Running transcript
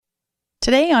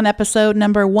Today on episode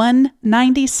number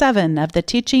 197 of the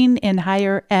Teaching in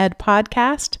Higher Ed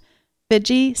podcast,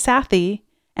 Vijay Sathi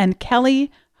and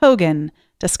Kelly Hogan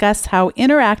discuss how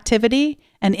interactivity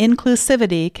and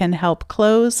inclusivity can help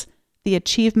close the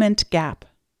achievement gap.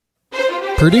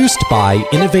 Produced by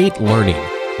Innovate Learning,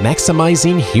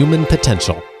 maximizing human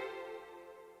potential.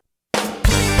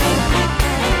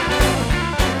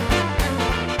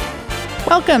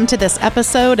 Welcome to this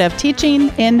episode of Teaching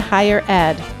in Higher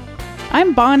Ed.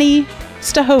 I'm Bonnie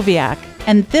Stachowiak,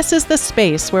 and this is the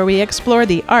space where we explore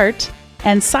the art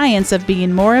and science of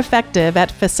being more effective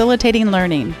at facilitating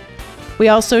learning. We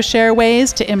also share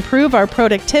ways to improve our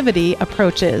productivity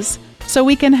approaches so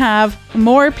we can have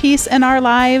more peace in our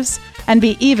lives and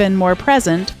be even more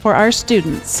present for our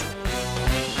students.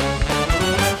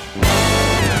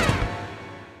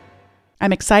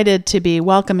 I'm excited to be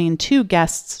welcoming two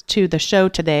guests to the show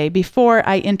today. Before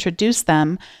I introduce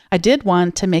them, I did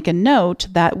want to make a note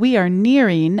that we are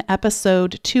nearing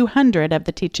episode 200 of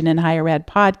the Teaching in Higher Ed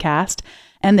podcast,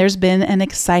 and there's been an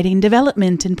exciting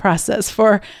development in process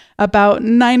for about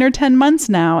 9 or 10 months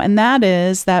now, and that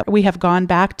is that we have gone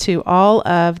back to all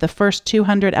of the first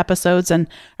 200 episodes and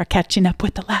are catching up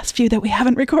with the last few that we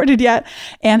haven't recorded yet,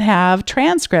 and have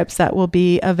transcripts that will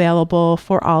be available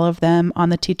for all of them on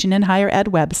the Teaching in Higher Ed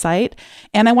website.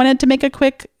 And I wanted to make a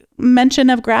quick mention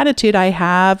of gratitude I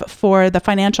have for the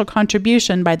financial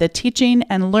contribution by the Teaching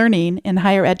and Learning in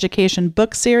Higher Education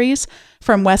book series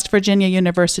from West Virginia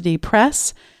University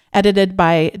Press, edited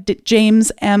by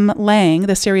James M. Lang.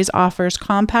 The series offers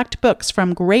compact books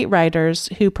from great writers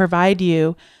who provide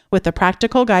you with the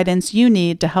practical guidance you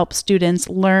need to help students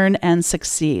learn and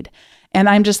succeed. And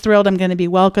I'm just thrilled I'm going to be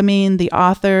welcoming the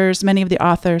authors, many of the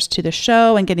authors, to the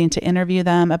show and getting to interview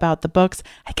them about the books.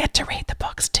 I get to read the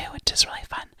books too, which is really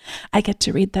fun. I get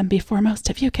to read them before most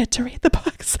of you get to read the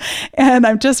books. And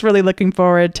I'm just really looking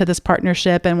forward to this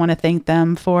partnership and want to thank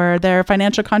them for their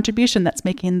financial contribution that's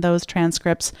making those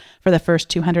transcripts for the first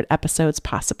 200 episodes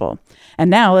possible. And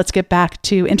now let's get back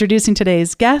to introducing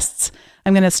today's guests.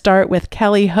 I'm going to start with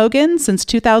Kelly Hogan. Since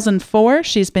 2004,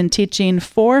 she's been teaching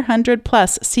 400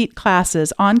 plus seat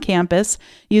classes on campus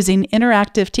using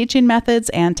interactive teaching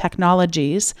methods and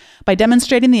technologies. By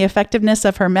demonstrating the effectiveness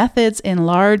of her methods in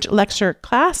large lecture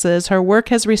classes, her work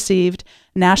has received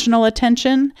national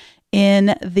attention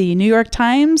in the New York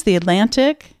Times, the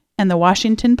Atlantic, and the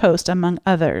Washington Post, among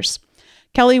others.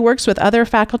 Kelly works with other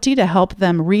faculty to help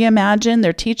them reimagine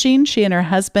their teaching. She and her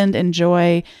husband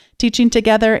enjoy teaching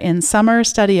together in summer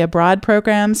study abroad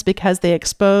programs because they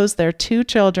expose their two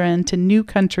children to new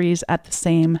countries at the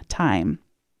same time.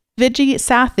 Vijay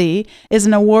Sathi is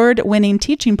an award-winning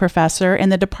teaching professor in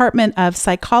the Department of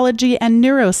Psychology and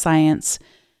Neuroscience,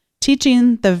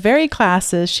 teaching the very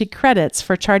classes she credits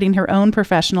for charting her own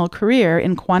professional career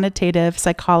in quantitative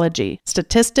psychology,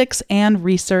 statistics, and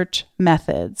research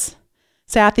methods.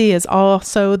 Sathi is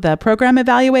also the program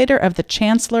evaluator of the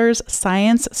Chancellor's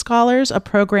Science Scholars, a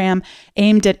program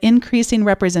aimed at increasing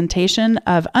representation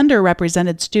of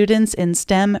underrepresented students in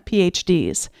STEM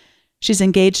PhDs. She's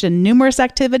engaged in numerous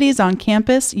activities on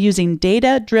campus using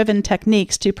data-driven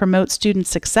techniques to promote student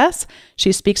success.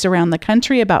 She speaks around the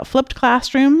country about flipped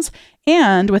classrooms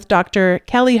and with Dr.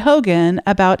 Kelly Hogan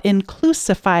about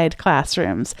inclusified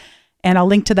classrooms. And I'll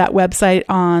link to that website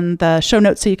on the show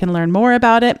notes so you can learn more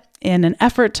about it in an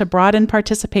effort to broaden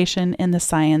participation in the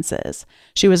sciences.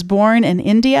 She was born in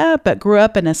India, but grew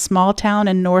up in a small town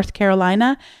in North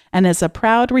Carolina and is a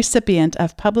proud recipient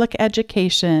of public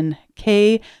education,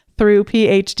 K through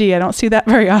PhD. I don't see that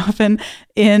very often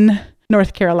in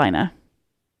North Carolina.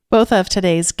 Both of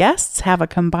today's guests have a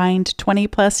combined 20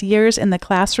 plus years in the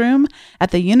classroom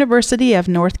at the University of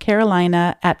North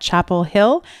Carolina at Chapel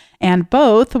Hill, and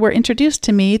both were introduced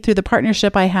to me through the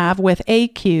partnership I have with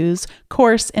ACU's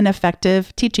Course in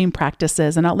Effective Teaching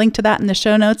Practices. And I'll link to that in the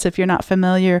show notes if you're not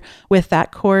familiar with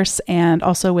that course, and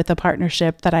also with the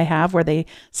partnership that I have where they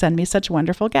send me such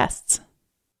wonderful guests.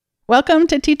 Welcome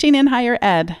to Teaching in Higher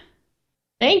Ed.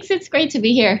 Thanks. It's great to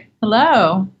be here.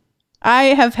 Hello. I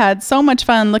have had so much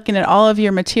fun looking at all of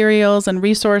your materials and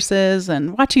resources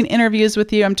and watching interviews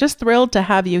with you. I'm just thrilled to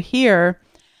have you here.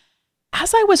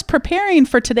 As I was preparing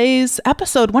for today's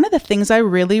episode, one of the things I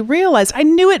really realized, I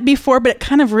knew it before, but it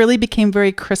kind of really became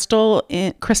very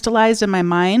crystallized in my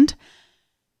mind,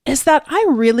 is that I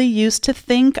really used to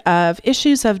think of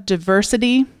issues of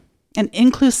diversity and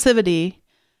inclusivity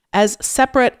as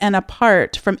separate and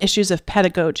apart from issues of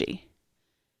pedagogy.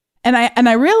 And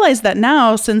I realize that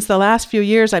now, since the last few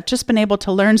years, I've just been able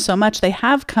to learn so much. They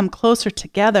have come closer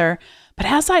together. But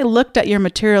as I looked at your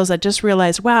materials, I just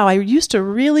realized, wow, I used to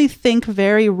really think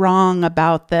very wrong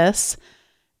about this.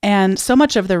 And so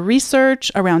much of the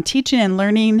research around teaching and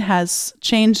learning has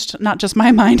changed not just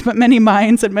my mind, but many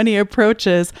minds and many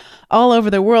approaches all over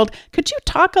the world. Could you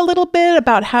talk a little bit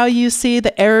about how you see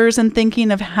the errors in thinking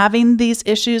of having these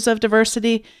issues of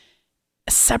diversity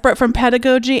separate from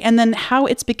pedagogy, and then how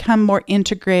it's become more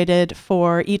integrated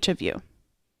for each of you?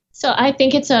 So I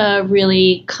think it's a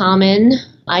really common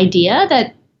idea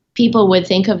that people would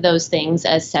think of those things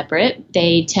as separate.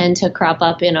 They tend to crop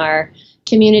up in our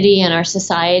community and our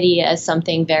society as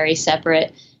something very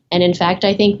separate. And in fact,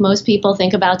 I think most people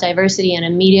think about diversity and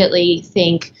immediately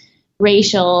think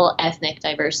racial, ethnic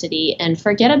diversity and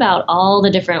forget about all the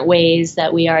different ways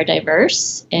that we are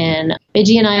diverse. And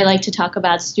Viji and I like to talk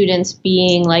about students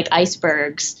being like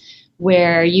icebergs,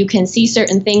 where you can see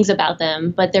certain things about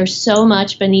them, but there's so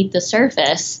much beneath the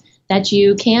surface that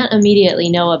you can't immediately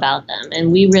know about them.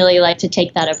 And we really like to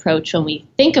take that approach when we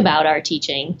think about our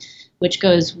teaching, which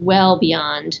goes well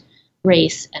beyond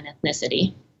race and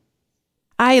ethnicity.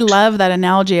 I love that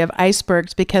analogy of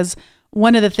icebergs, because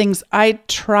one of the things I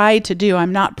try to do,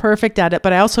 I'm not perfect at it,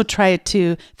 but I also try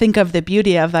to think of the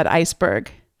beauty of that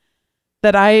iceberg.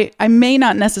 That I may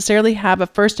not necessarily have a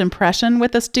first impression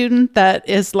with a student that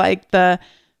is like the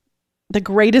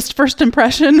greatest first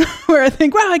impression where I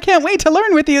think, wow, I can't wait to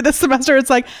learn with you this semester. It's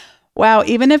like, wow,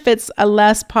 even if it's a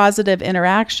less positive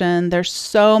interaction, there's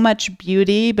so much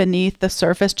beauty beneath the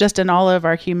surface, just in all of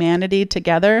our humanity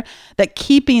together, that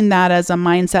keeping that as a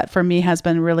mindset for me has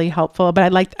been really helpful. But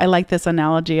I like this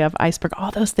analogy of iceberg, all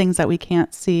those things that we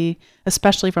can't see,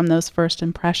 especially from those first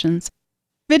impressions.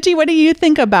 Viji, what do you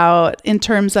think about in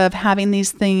terms of having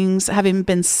these things having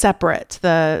been separate,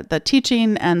 the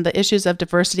teaching and the issues of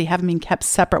diversity having been kept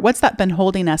separate? What's that been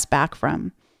holding us back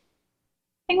from?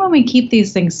 I think when we keep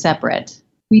these things separate,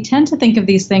 we tend to think of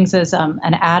these things as an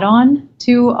add-on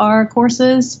to our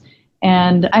courses.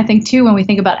 And I think, too, when we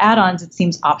think about add-ons, it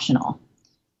seems optional.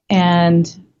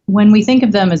 And when we think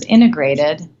of them as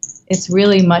integrated, it's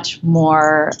really much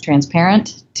more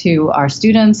transparent to our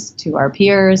students, to our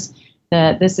peers,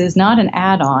 that this is not an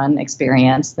add-on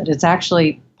experience, that it's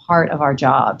actually part of our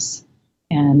jobs.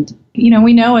 And,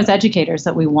 we know as educators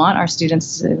that we want our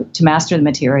students to master the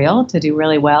material, to do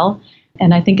really well.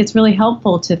 And I think it's really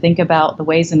helpful to think about the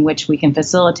ways in which we can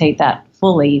facilitate that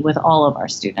fully with all of our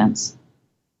students.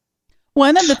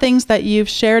 One of the things that you've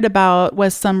shared about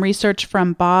was some research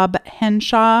from Bob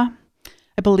Henshaw,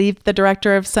 I believe the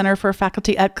director of Center for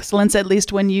Faculty Excellence, at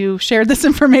least when you shared this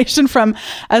information from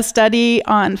a study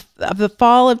of the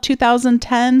fall of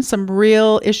 2010, some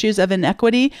real issues of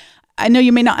inequity. I know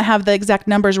you may not have the exact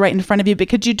numbers right in front of you, but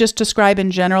could you just describe in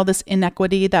general this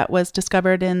inequity that was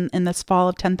discovered in this fall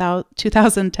of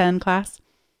 2010 class?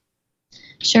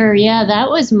 Sure. Yeah, that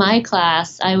was my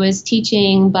class. I was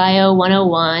teaching Bio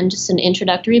 101, just an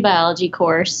introductory biology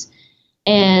course.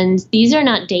 And these are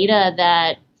not data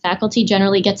that faculty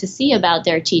generally get to see about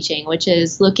their teaching, which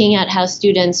is looking at how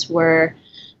students were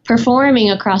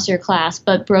performing across your class,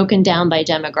 but broken down by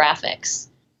demographics.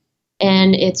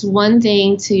 And it's one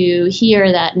thing to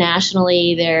hear that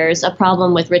nationally there's a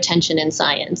problem with retention in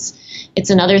science.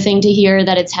 It's another thing to hear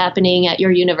that it's happening at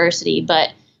your university.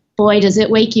 But boy, does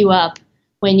it wake you up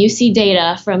when you see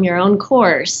data from your own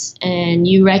course and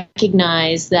you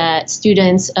recognize that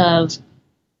students of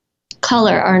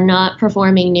color are not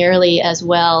performing nearly as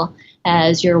well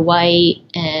as your white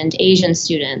and Asian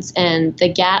students. And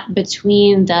the gap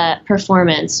between that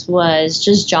performance was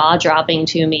just jaw-dropping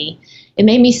to me. It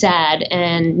made me sad,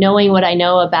 and knowing what I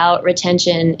know about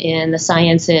retention in the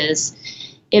sciences,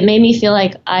 it made me feel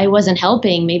like I wasn't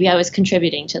helping. Maybe I was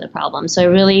contributing to the problem. So I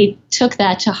really took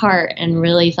that to heart and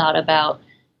really thought about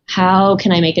how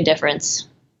can I make a difference?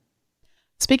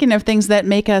 Speaking of things that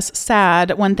make us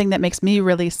sad, one thing that makes me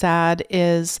really sad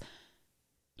is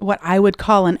what I would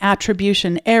call an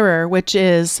attribution error, which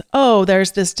is,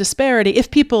 there's this disparity.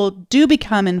 If people do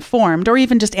become informed, or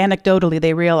even just anecdotally,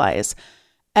 they realize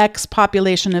X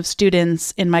population of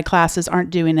students in my classes aren't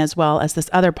doing as well as this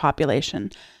other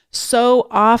population. So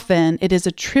often it is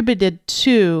attributed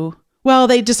to,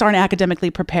 they just aren't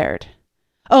academically prepared.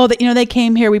 They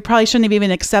came here. We probably shouldn't have even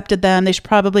accepted them.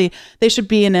 They should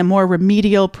be in a more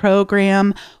remedial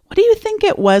program. What do you think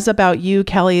it was about you,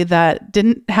 Kelly, that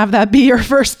didn't have that be your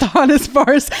first thought as far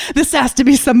as this has to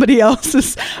be somebody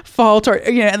else's fault, or,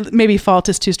 maybe fault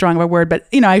is too strong of a word, but,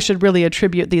 I should really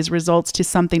attribute these results to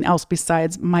something else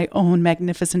besides my own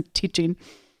magnificent teaching?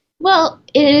 Well,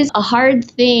 it is a hard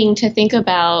thing to think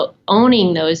about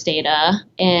owning those data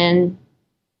and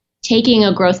taking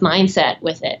a growth mindset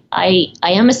with it. I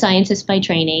am a scientist by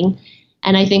training,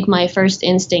 and I think my first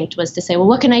instinct was to say, well,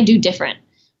 what can I do different?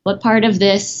 What part of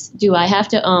this do I have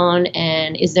to own?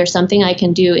 And is there something I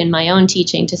can do in my own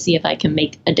teaching to see if I can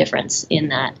make a difference in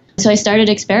that? So I started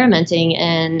experimenting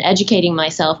and educating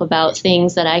myself about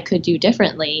things that I could do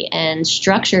differently. And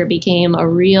structure became a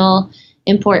real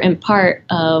important part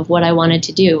of what I wanted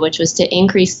to do, which was to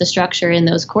increase the structure in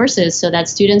those courses so that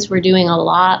students were doing a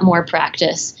lot more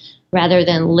practice rather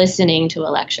than listening to a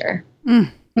lecture.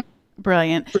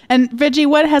 Brilliant. And Viji,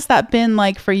 what has that been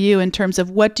like for you in terms of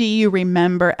what do you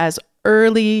remember as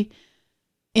early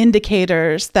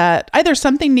indicators that either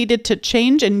something needed to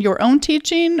change in your own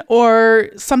teaching or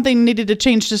something needed to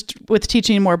change just with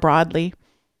teaching more broadly?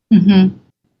 Mm-hmm.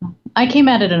 I came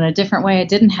at it in a different way. I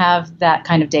didn't have that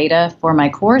kind of data for my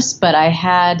course, but I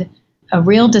had a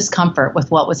real discomfort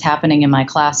with what was happening in my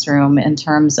classroom in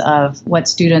terms of what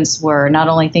students were not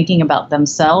only thinking about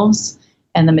themselves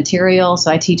and the material. So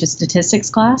I teach a statistics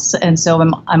class, and so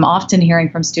I'm often hearing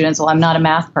from students, well, I'm not a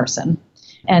math person.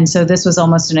 And so this was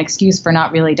almost an excuse for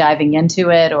not really diving into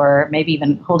it or maybe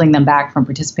even holding them back from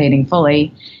participating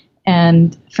fully.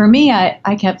 And for me,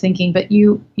 I kept thinking, but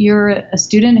you're a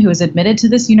student who is admitted to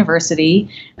this university.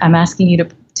 I'm asking you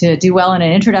to do well in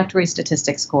an introductory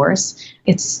statistics course.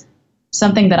 It's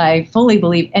something that I fully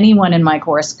believe anyone in my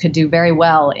course could do very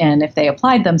well in if they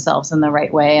applied themselves in the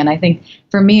right way. And I think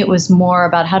for me, it was more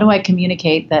about how do I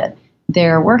communicate that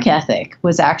their work ethic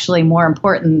was actually more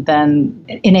important than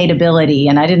innate ability.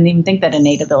 And I didn't even think that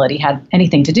innate ability had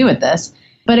anything to do with this.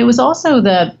 But it was also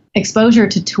the exposure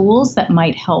to tools that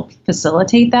might help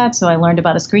facilitate that. So I learned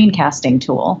about a screencasting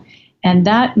tool. And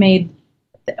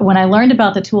when I learned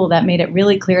about the tool, that made it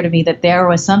really clear to me that there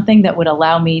was something that would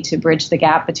allow me to bridge the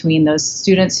gap between those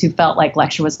students who felt like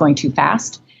lecture was going too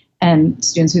fast and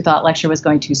students who thought lecture was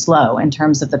going too slow in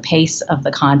terms of the pace of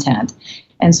the content.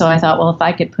 And so I thought, well, if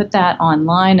I could put that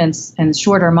online in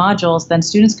shorter modules, then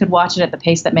students could watch it at the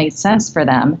pace that made sense for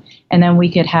them. And then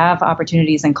we could have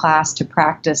opportunities in class to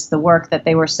practice the work that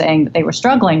they were saying that they were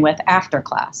struggling with after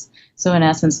class. So in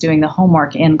essence, doing the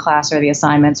homework in class or the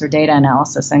assignments or data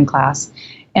analysis in class.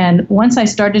 And once I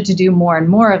started to do more and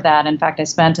more of that, in fact, I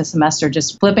spent a semester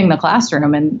just flipping the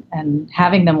classroom and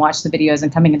having them watch the videos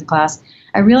and coming into class,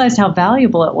 I realized how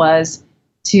valuable it was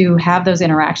to have those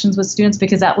interactions with students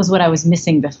because that was what I was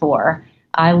missing before.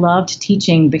 I loved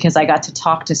teaching because I got to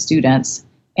talk to students.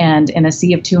 And in a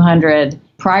sea of 200,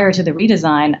 prior to the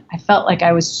redesign, I felt like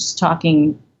I was just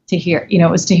talking to hear, it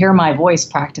was to hear my voice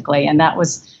practically. And that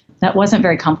wasn't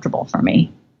very comfortable for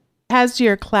me. Has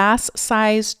your class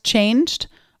size changed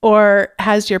or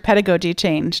has your pedagogy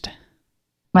changed?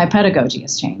 My pedagogy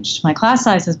has changed. My class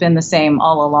size has been the same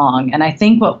all along. And I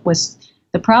think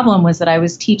the problem was that I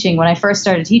was teaching, when I first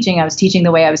started teaching, I was teaching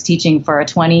the way I was teaching for a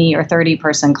 20 or 30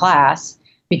 person class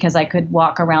because I could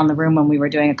walk around the room when we were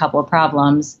doing a couple of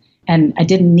problems. And I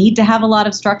didn't need to have a lot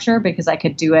of structure because I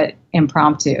could do it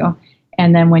impromptu.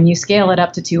 And then when you scale it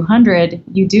up to 200,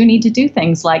 you do need to do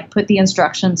things like put the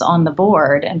instructions on the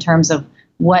board in terms of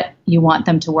what you want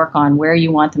them to work on, where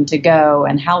you want them to go,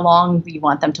 and how long you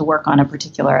want them to work on a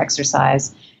particular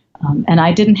exercise. And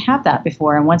I didn't have that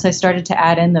before. And once I started to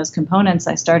add in those components,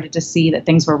 I started to see that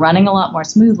things were running a lot more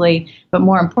smoothly, but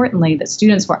more importantly, that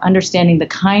students were understanding the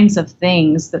kinds of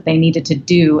things that they needed to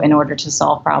do in order to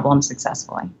solve problems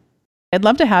successfully. I'd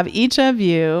love to have each of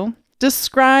you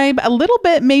describe a little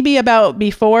bit maybe about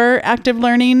before active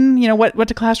learning, what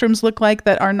do classrooms look like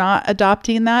that are not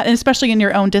adopting that? And especially in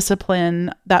your own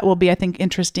discipline, that will be, I think,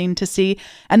 interesting to see.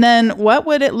 And then what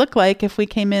would it look like if we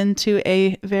came into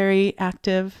a very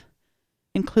active,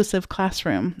 inclusive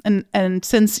classroom? And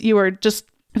since you were just,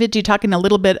 Viji, talking a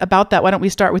little bit about that, why don't we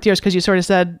start with yours? Because you sort of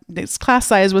said its class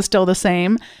size was still the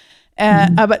same.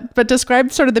 But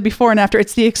describe sort of the before and after.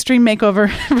 It's the extreme makeover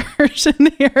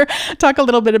version here. Talk a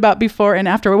little bit about before and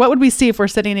after. What would we see if we're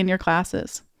sitting in your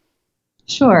classes?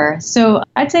 Sure. So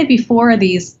I'd say before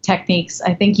these techniques,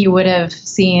 I think you would have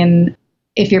seen,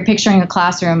 if you're picturing a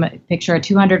classroom, picture a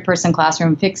 200-person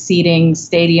classroom, fixed seating,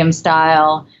 stadium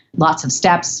style, lots of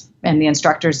steps, and the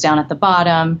instructor's down at the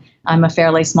bottom. I'm a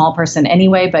fairly small person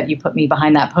anyway, but you put me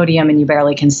behind that podium and you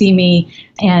barely can see me.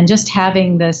 And just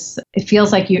having this, it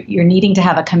feels like you're needing to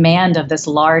have a command of this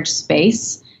large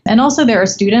space. And also there are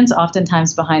students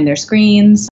oftentimes behind their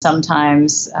screens.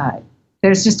 Sometimes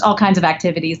there's just all kinds of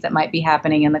activities that might be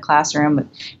happening in the classroom.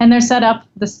 And they're set up,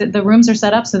 the rooms are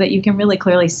set up so that you can really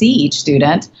clearly see each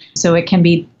student. So it can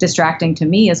be distracting to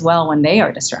me as well when they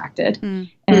are distracted. Mm-hmm.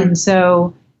 And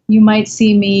so you might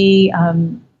see me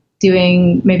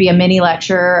doing maybe a mini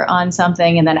lecture on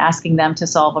something and then asking them to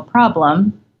solve a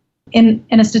problem. In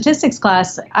a statistics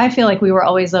class, I feel like we were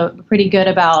always pretty good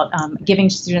about giving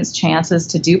students chances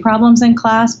to do problems in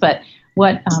class, but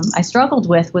what I struggled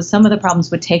with was some of the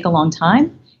problems would take a long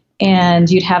time. And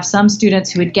you'd have some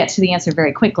students who would get to the answer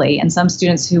very quickly and some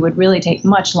students who would really take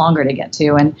much longer to get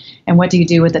to. And what do you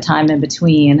do with the time in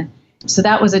between? So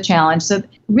that was a challenge. So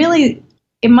really,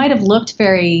 it might have looked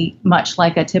very much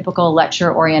like a typical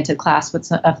lecture-oriented class with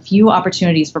a few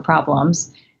opportunities for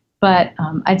problems. But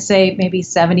I'd say maybe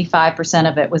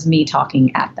 75% of it was me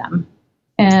talking at them.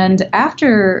 And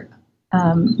after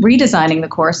redesigning the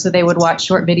course, so they would watch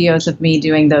short videos of me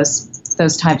doing those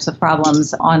types of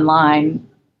problems online.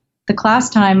 The class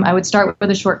time, I would start with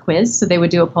a short quiz. So they would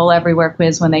do a poll everywhere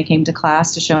quiz when they came to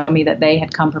class to show me that they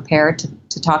had come prepared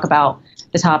to talk about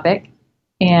the topic.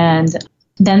 And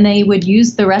then they would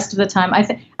use the rest of the time.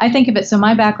 I think of it, so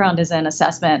my background is in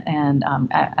assessment, and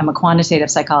I'm a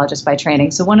quantitative psychologist by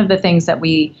training. So one of the things that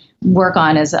we work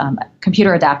on is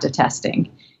computer adaptive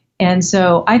testing. And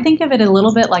so I think of it a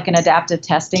little bit like an adaptive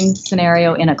testing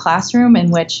scenario in a classroom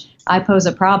in which I pose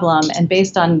a problem, and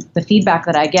based on the feedback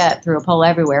that I get through a poll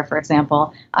everywhere, for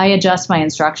example, I adjust my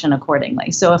instruction accordingly.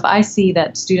 So if I see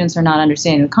that students are not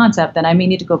understanding the concept, then I may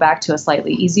need to go back to a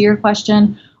slightly easier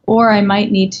question, or I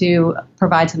might need to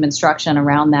provide some instruction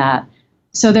around that.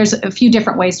 So there's a few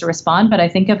different ways to respond, but I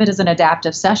think of it as an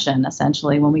adaptive session,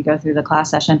 essentially, when we go through the class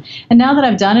session. And now that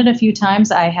I've done it a few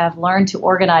times, I have learned to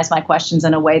organize my questions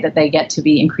in a way that they get to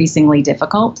be increasingly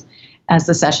difficult as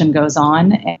the session goes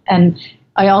on. And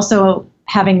I also,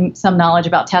 having some knowledge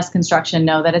about test construction,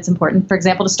 know that it's important, for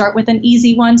example, to start with an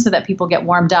easy one so that people get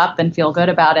warmed up and feel good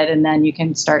about it, and then you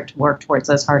can start to work towards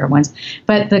those harder ones.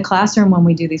 But the classroom, when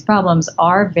we do these problems,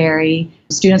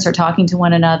 students are talking to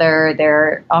one another.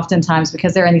 They're oftentimes,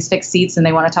 because they're in these fixed seats and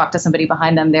they want to talk to somebody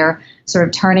behind them, they're sort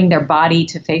of turning their body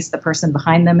to face the person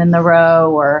behind them in the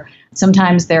row, or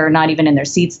sometimes they're not even in their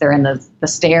seats, they're in the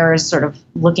stairs, sort of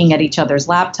looking at each other's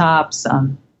laptops.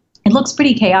 It looks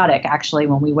pretty chaotic, actually,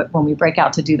 when we break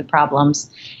out to do the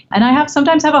problems. And I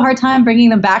sometimes have a hard time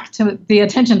bringing them back to the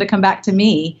attention to come back to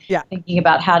me, thinking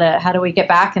about how do we get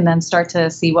back and then start to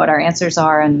see what our answers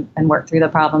are and work through the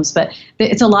problems. But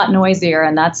it's a lot noisier,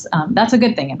 and that's a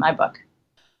good thing in my book.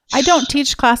 I don't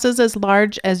teach classes as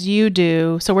large as you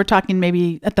do, so we're talking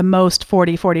maybe at the most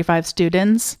 40, 45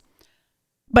 students.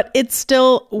 But it's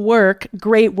still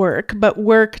great work, but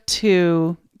work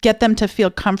to get them to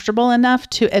feel comfortable enough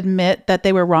to admit that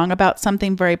they were wrong about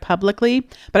something very publicly.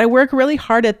 But I work really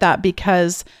hard at that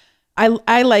because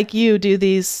I like you, do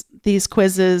these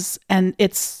quizzes, and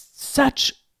it's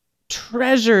such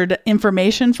treasured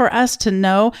information for us to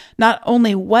know not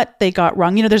only what they got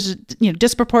wrong. There's a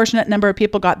disproportionate number of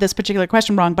people got this particular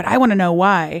question wrong, but I want to know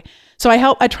why. So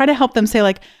I try to help them say,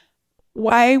 like,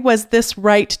 why was this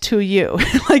right to you?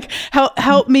 Like,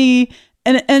 help me.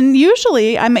 And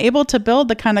usually I'm able to build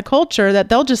the kind of culture that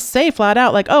they'll just say flat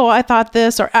out, like, oh, I thought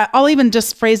this, or I'll even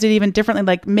just phrase it even differently,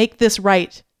 like, make this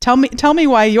right. Tell me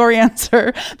why your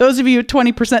answer, those of you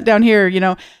 20% down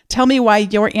here, tell me why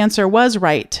your answer was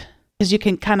right. Because you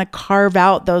can kind of carve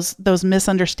out those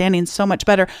misunderstandings so much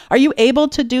better. Are you able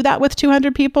to do that with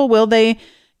 200 people?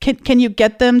 Can you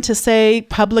get them to say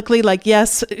publicly, like,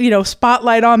 yes,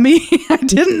 spotlight on me. I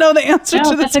didn't know the answer to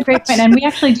this. That's a great point. And we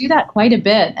actually do that quite a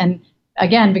bit. And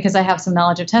again, because I have some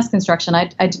knowledge of test construction, I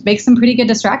make some pretty good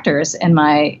distractors in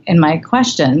my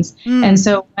questions. And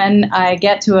so when I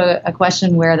get to a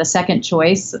question where the second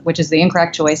choice, which is the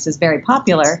incorrect choice, is very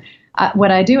popular,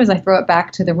 what I do is I throw it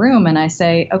back to the room and I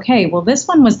say, okay, well, this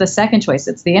one was the second choice.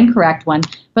 It's the incorrect one.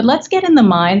 But let's get in the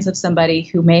minds of somebody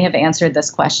who may have answered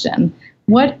this question.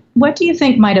 What do you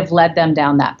think might have led them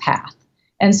down that path?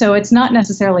 And so it's not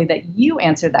necessarily that you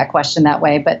answered that question that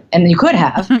way, and you could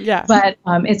have, but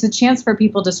it's a chance for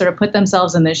people to sort of put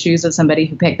themselves in the shoes of somebody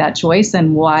who picked that choice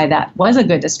and why that was a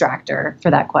good distractor for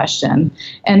that question.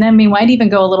 And then we might even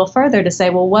go a little further to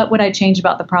say, well, what would I change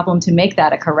about the problem to make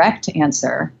that a correct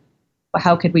answer?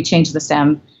 How could we change the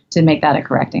STEM to make that a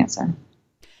correct answer?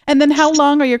 And then how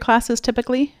long are your classes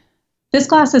typically? This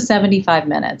class is 75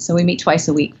 minutes, so we meet twice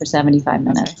a week for 75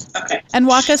 minutes. Okay. And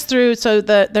walk us through, so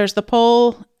there's the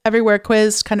poll everywhere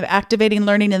quiz, kind of activating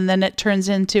learning, and then it turns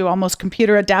into almost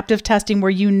computer adaptive testing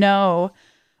where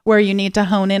where you need to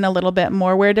hone in a little bit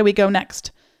more. Where do we go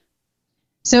next?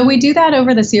 So we do that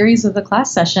over the series of the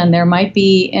class session. There might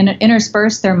be,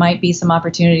 interspersed, there might be some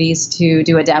opportunities to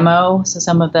do a demo. So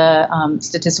some of the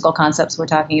statistical concepts we're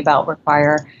talking about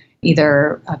require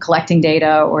either collecting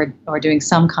data or doing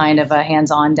some kind of a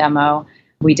hands-on demo.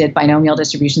 We did binomial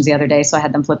distributions the other day, so I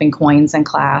had them flipping coins in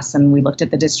class, and we looked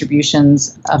at the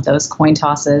distributions of those coin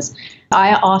tosses.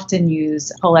 I often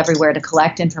use Poll Everywhere to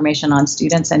collect information on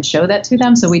students and show that to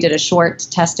them. So we did a short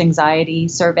test anxiety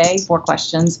survey, 4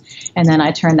 questions, and then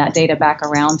I turned that data back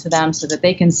around to them so that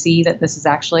they can see that this is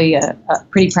actually a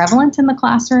pretty prevalent in the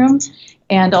classroom.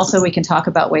 And also we can talk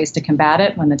about ways to combat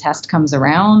it when the test comes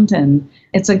around. And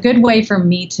it's a good way for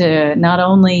me to not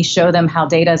only show them how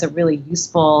data is a really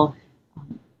useful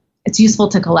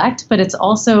to collect, but it's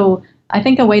also, I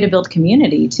think, a way to build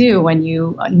community too, when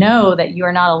you know that you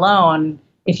are not alone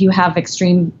if you have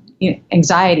extreme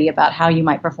anxiety about how you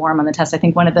might perform on the test. I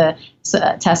think one of the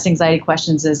test anxiety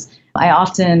questions is, I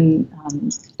often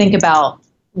think about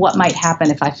what might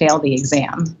happen if I fail the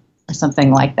exam or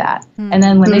something like that. And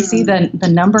then when they see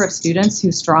the number of students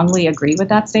who strongly agree with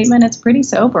that statement, it's pretty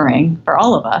sobering for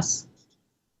all of us.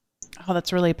 Oh,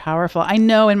 that's really powerful. I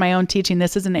know in my own teaching,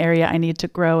 this is an area I need to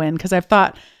grow in, because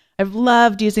I've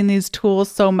loved using these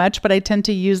tools so much, but I tend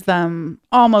to use them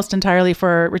almost entirely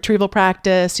for retrieval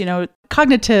practice,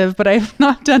 cognitive, but I've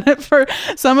not done it for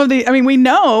some of we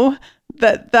know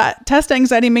that test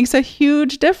anxiety makes a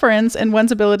huge difference in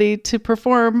one's ability to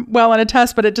perform well on a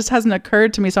test, but it just hasn't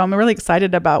occurred to me. So I'm really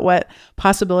excited about what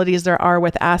possibilities there are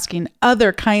with asking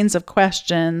other kinds of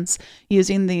questions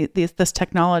using this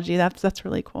technology. That's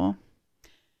really cool.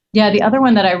 Yeah, the other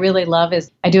one that I really love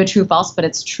is I do a true false, but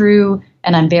it's true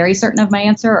and I'm very certain of my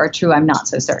answer, or true I'm not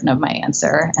so certain of my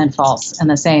answer, and false and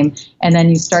the same. And then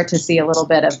you start to see a little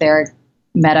bit of their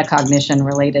metacognition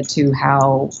related to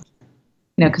how,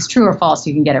 because true or false,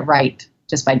 you can get it right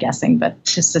just by guessing, but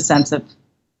just a sense of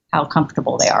how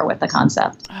comfortable they are with the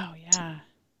concept. Oh, yeah.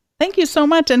 Thank you so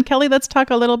much. And Kelly, let's talk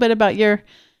a little bit about your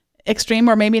extreme,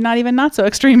 or maybe not even not so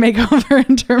extreme, makeover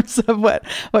in terms of what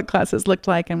classes looked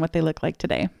like and what they look like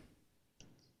today.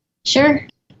 Sure.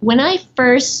 When I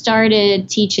first started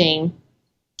teaching,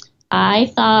 I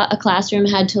thought a classroom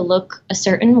had to look a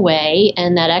certain way,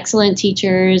 and that excellent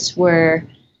teachers were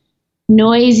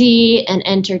noisy and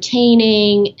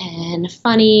entertaining and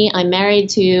funny. I'm married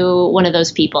to one of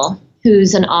those people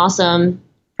who's an awesome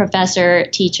professor,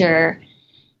 teacher,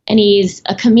 and he's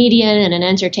a comedian and an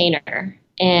entertainer.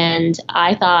 And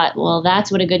I thought, well,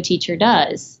 that's what a good teacher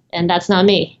does. And that's not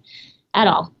me at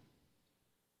all.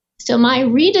 So my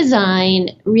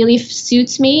redesign really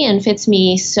suits me and fits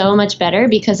me so much better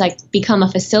because I become a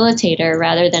facilitator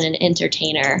rather than an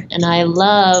entertainer. And I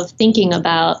love thinking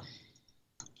about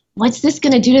what's this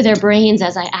going to do to their brains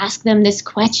as I ask them this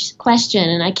question.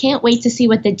 And I can't wait to see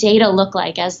what the data look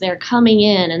like as they're coming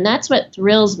in. And that's what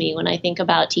thrills me when I think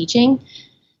about teaching.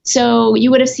 So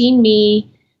you would have seen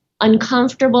me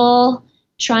uncomfortable,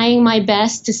 trying my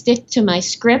best to stick to my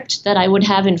script that I would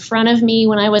have in front of me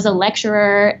when I was a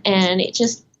lecturer. And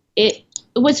it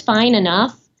was fine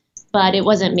enough, but it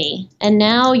wasn't me. And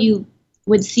now you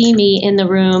would see me in the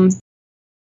room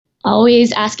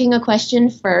always asking a question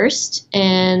first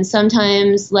and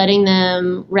sometimes letting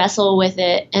them wrestle with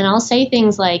it. And I'll say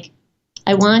things like,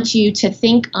 I want you to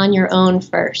think on your own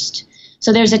first.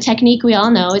 So there's a technique we all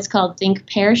know. It's called think,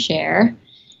 pair, share.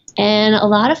 And a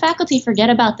lot of faculty forget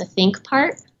about the think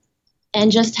part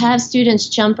and just have students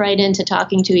jump right into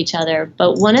talking to each other.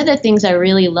 But one of the things I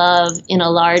really love in a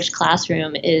large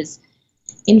classroom is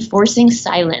enforcing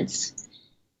silence.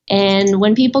 And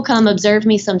when people come observe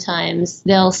me sometimes,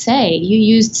 they'll say, you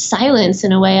used silence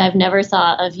in a way I've never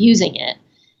thought of using it.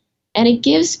 And it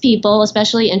gives people,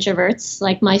 especially introverts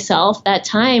like myself, that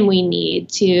time we need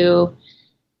to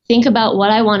think about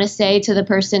what I want to say to the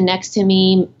person next to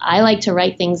me. I like to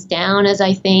write things down as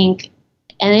I think,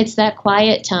 and it's that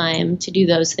quiet time to do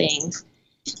those things.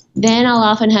 Then I'll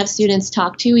often have students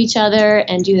talk to each other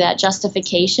and do that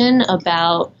justification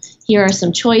about, here are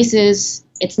some choices.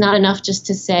 It's not enough just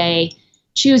to say,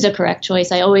 choose a correct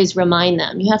choice. I always remind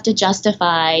them, you have to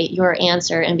justify your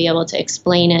answer and be able to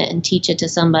explain it and teach it to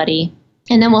somebody.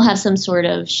 And then we'll have some sort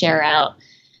of share out.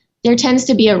 There tends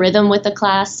to be a rhythm with the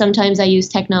class. Sometimes I use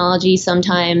technology.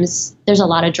 Sometimes there's a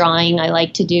lot of drawing I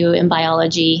like to do in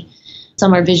biology.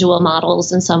 Some are visual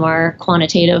models and some are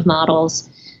quantitative models.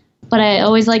 But I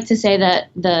always like to say that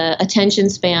the attention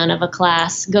span of a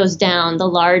class goes down the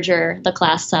larger the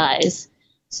class size.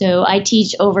 So I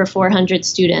teach over 400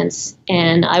 students,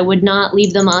 and I would not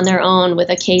leave them on their own with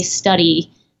a case study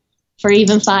for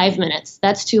even 5 minutes.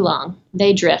 That's too long.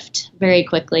 They drift very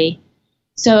quickly.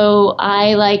 So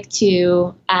I like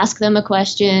to ask them a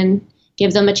question,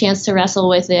 give them a chance to wrestle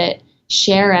with it,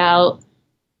 share out,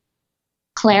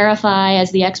 clarify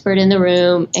as the expert in the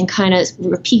room, and kind of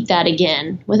repeat that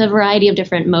again with a variety of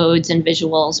different modes and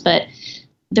visuals. But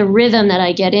the rhythm that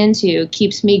I get into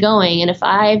keeps me going. And if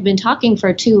I've been talking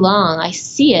for too long, I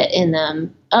see it in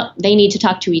them. Oh, they need to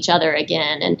talk to each other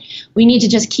again. And we need to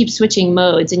just keep switching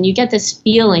modes. And you get this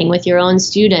feeling with your own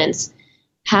students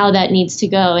how that needs to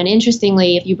go. And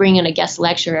interestingly, if you bring in a guest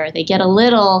lecturer, they get a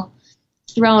little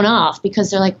thrown off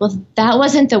because they're like, well, that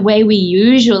wasn't the way we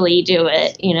usually do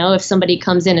it. If somebody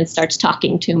comes in and starts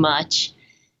talking too much,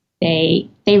 they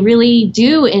really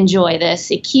do enjoy this.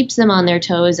 It keeps them on their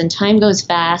toes and time goes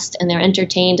fast and they're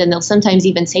entertained. And they'll sometimes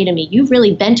even say to me, you've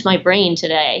really bent my brain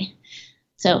today.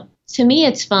 So to me,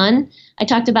 it's fun. I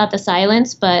talked about the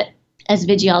silence, but as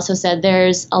Viji also said,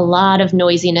 there's a lot of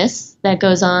noisiness that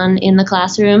goes on in the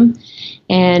classroom.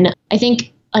 And I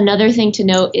think another thing to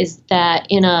note is that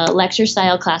in a lecture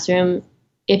style classroom,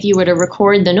 if you were to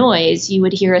record the noise, you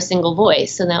would hear a single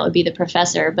voice, and that would be the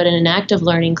professor. But in an active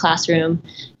learning classroom,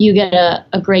 you get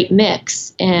a great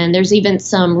mix. And there's even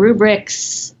some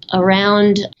rubrics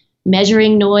around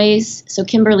measuring noise. So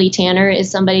Kimberly Tanner is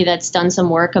somebody that's done some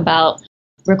work about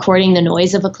recording the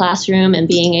noise of a classroom and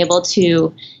being able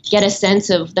to get a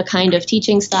sense of the kind of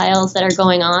teaching styles that are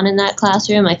going on in that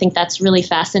classroom. I think that's really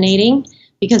fascinating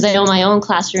because I know my own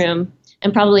classroom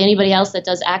and probably anybody else that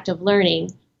does active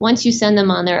learning. Once you send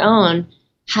them on their own,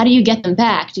 how do you get them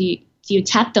back? Do you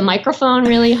tap the microphone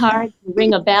really hard? Do you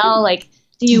ring a bell? Like,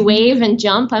 do you wave and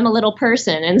jump? I'm a little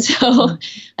person. And so,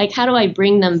 like, how do I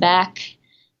bring them back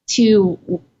to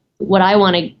what I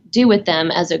want to do with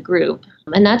them as a group?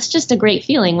 And that's just a great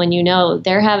feeling when you know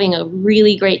they're having a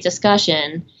really great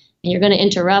discussion and you're going to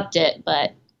interrupt it,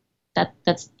 but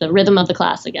that's the rhythm of the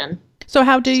class again. So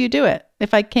how do you do it?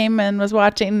 If I came and was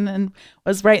watching and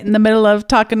was right in the middle of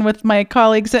talking with my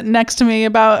colleague sitting next to me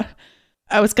about,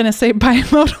 I was going to say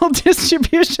bimodal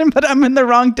distribution, but I'm in the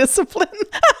wrong discipline.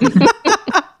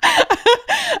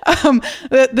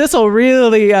 This will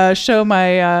really show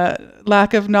my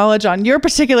lack of knowledge on your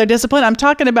particular discipline. I'm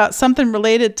talking about something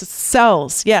related to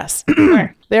cells. Yes.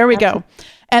 There we go.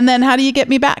 And then how do you get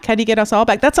me back? How do you get us all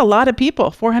back? That's a lot of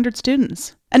people, 400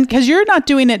 students. And because you're not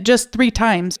doing it just 3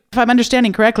 times, if I'm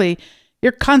understanding correctly,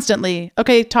 you're constantly,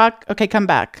 okay, talk, okay, come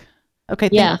back. Okay,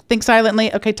 think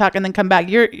silently, okay, talk, and then come back.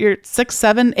 You're 6,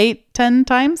 7, 8, 10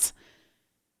 times?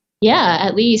 Yeah,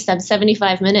 at least. I'm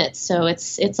 75 minutes. So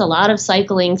it's a lot of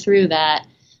cycling through that.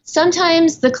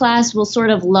 Sometimes the class will sort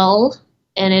of lull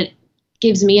and it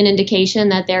gives me an indication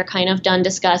that they're kind of done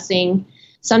discussing.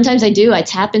 Sometimes I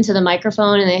tap into the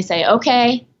microphone and they say,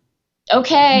 okay, all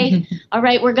right,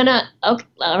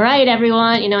 all right,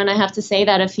 everyone, and I have to say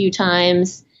that a few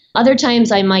times. Other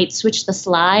times I might switch the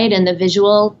slide and the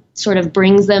visual sort of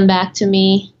brings them back to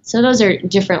me. So those are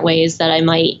different ways that I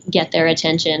might get their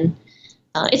attention.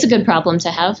 It's a good problem to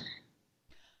have.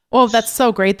 Well, that's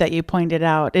so great that you pointed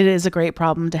out. It is a great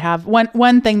problem to have.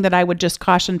 One thing that I would just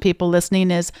caution people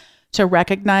listening is to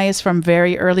recognize from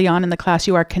very early on in the class,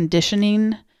 you are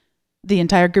conditioning the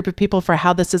entire group of people for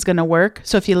how this is going to work.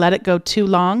 So if you let it go too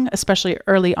long, especially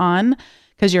early on,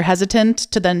 because you're hesitant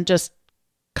to then just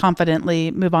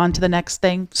confidently move on to the next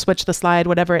thing, switch the slide,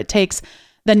 whatever it takes,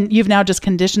 then you've now just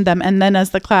conditioned them. And then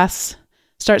as the class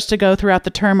starts to go throughout the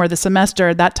term or the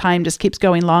semester, that time just keeps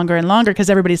going longer and longer because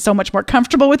everybody's so much more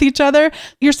comfortable with each other.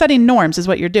 You're setting norms is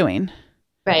what you're doing.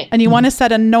 Right. And you want to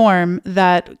set a norm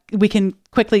that we can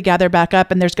quickly gather back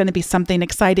up and there's going to be something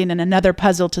exciting and another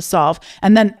puzzle to solve.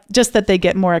 And then just that they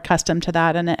get more accustomed to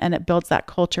that and it builds that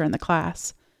culture in the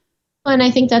class. And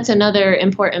I think that's another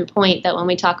important point that when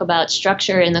we talk about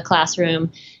structure in the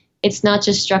classroom, it's not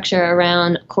just structure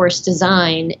around course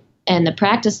design and the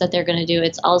practice that they're going to do.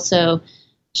 It's also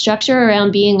structure around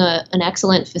being an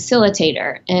excellent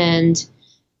facilitator. And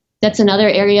that's another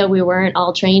area we weren't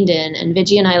all trained in. And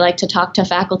Viji and I like to talk to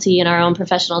faculty in our own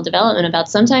professional development about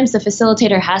sometimes the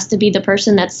facilitator has to be the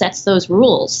person that sets those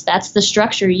rules. That's the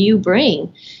structure you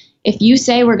bring. If you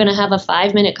say we're going to have a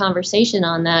 5-minute conversation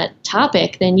on that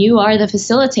topic, then you are the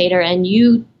facilitator and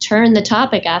you turn the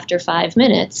topic after 5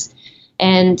 minutes.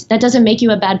 And that doesn't make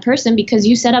you a bad person because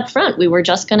you said up front, we were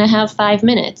just going to have 5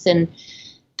 minutes. And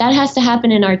that has to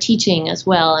happen in our teaching as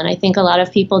well. And I think a lot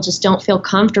of people just don't feel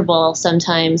comfortable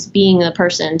sometimes being the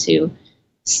person to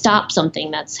stop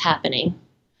something that's happening.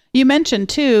 You mentioned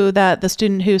too that the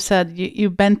student who said, you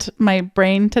bent my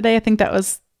brain today, I think that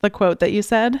was the quote that you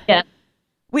said. Yeah.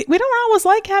 We don't always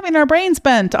like having our brains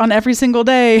bent on every single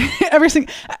day.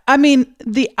 I mean,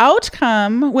 the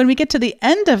outcome when we get to the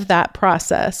end of that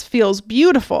process feels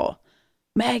beautiful,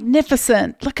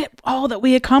 magnificent. Look at all that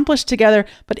we accomplished together.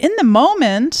 But in the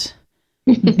moment,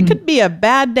 it could be a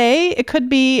bad day. It could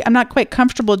be, I'm not quite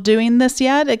comfortable doing this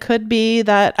yet. It could be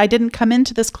that I didn't come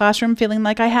into this classroom feeling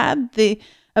like I had the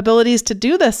abilities to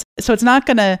do this. So it's not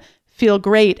going to feel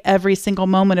great every single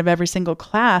moment of every single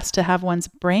class to have one's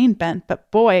brain bent,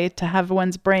 but boy, to have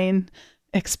one's brain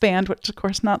expand, which of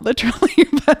course not literally,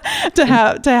 but to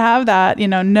have that,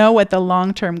 know what the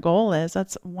long-term goal is.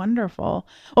 That's wonderful.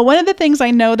 Well, one of the things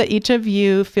I know that each of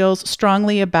you feels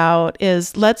strongly about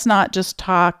is, let's not just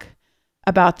talk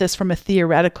about this from a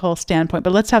theoretical standpoint,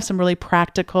 but let's have some really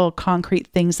practical, concrete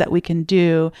things that we can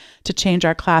do to change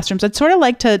our classrooms. I'd sort of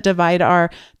like to divide our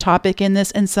topic in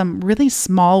this in some really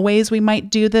small ways we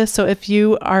might do this. So if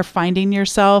you are finding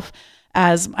yourself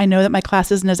as, I know that my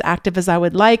class isn't as active as I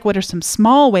would like, what are some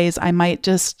small ways I might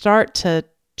just start to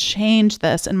change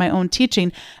this in my own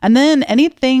teaching? And then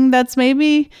anything that's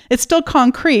maybe, it's still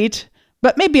concrete,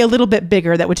 but maybe a little bit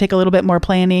bigger, that would take a little bit more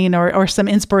planning or some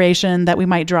inspiration that we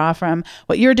might draw from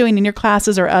what you're doing in your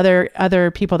classes or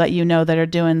other people that that are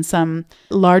doing some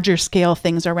larger scale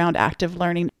things around active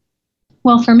learning.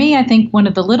 Well, for me, I think one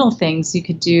of the little things you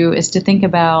could do is to think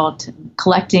about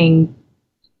collecting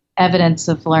evidence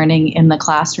of learning in the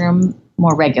classroom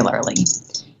more regularly.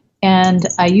 And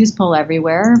I use Poll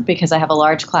Everywhere because I have a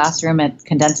large classroom. It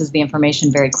condenses the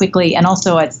information very quickly. And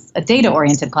also it's a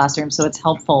data-oriented classroom, so it's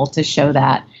helpful to show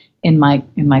that in my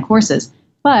courses.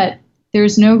 But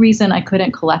there's no reason I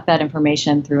couldn't collect that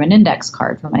information through an index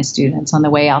card for my students on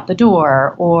the way out the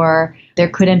door. Or there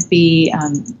couldn't be,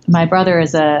 my brother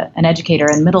is an educator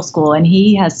in middle school, and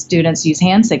he has students use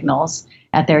hand signals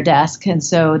at their desk. And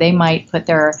so they might put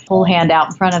their whole hand out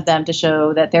in front of them to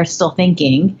show that they're still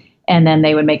thinking. And then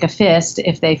they would make a fist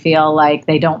if they feel like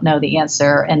they don't know the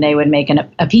answer, and they would make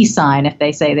a peace sign if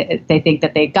they say that they think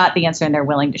that they got the answer and they're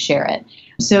willing to share it.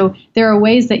 So there are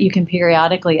ways that you can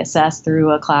periodically assess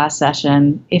through a class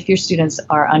session if your students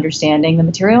are understanding the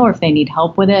material or if they need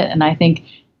help with it. And I think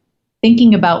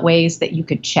thinking about ways that you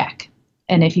could check.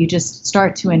 And if you just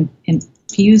start to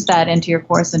infuse that into your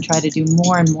course and try to do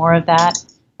more and more of that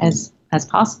as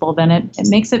possible, then it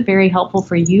makes it very helpful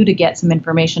for you to get some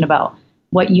information about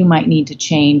what you might need to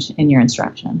change in your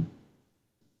instruction.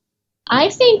 I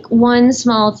think one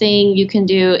small thing you can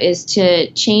do is to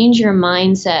change your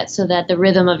mindset so that the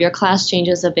rhythm of your class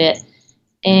changes a bit.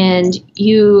 And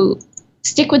you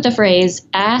stick with the phrase,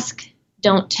 ask,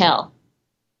 don't tell.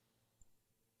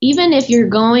 Even if you're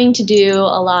going to do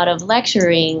a lot of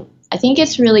lecturing, I think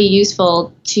it's really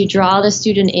useful to draw the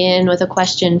student in with a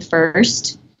question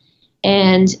first.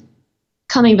 And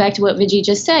coming back to what Viji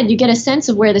just said, you get a sense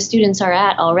of where the students are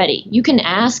at already. You can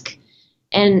ask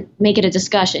and make it a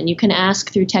discussion. You can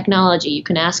ask through technology. You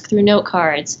can ask through note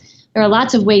cards. There are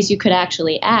lots of ways you could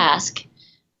actually ask,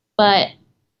 but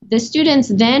the students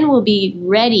then will be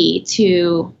ready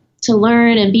to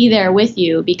learn and be there with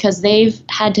you because they've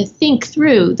had to think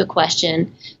through the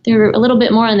question. They're a little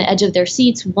bit more on the edge of their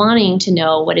seats wanting to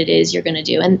know what it is you're going to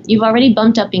do. And you've already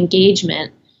bumped up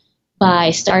engagement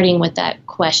by starting with that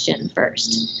question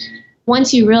first.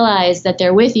 Once you realize that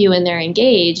they're with you and they're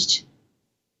engaged,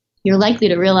 you're likely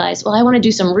to realize, well, I want to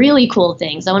do some really cool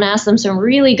things. I want to ask them some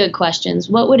really good questions.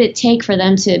 What would it take for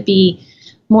them to be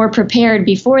more prepared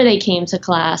before they came to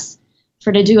class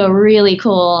to do a really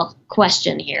cool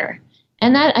question here?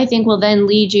 And that, I think, will then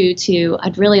lead you to,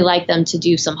 I'd really like them to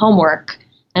do some homework,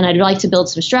 and I'd like to build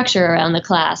some structure around the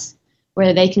class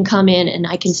where they can come in and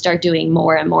I can start doing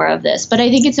more and more of this. But I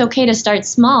think it's okay to start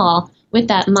small with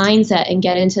that mindset and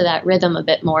get into that rhythm a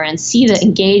bit more and see the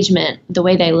engagement, the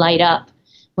way they light up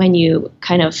when you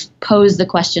kind of pose the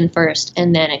question first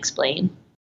and then explain.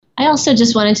 I also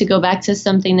just wanted to go back to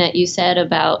something that you said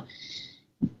about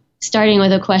starting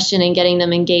with a question and getting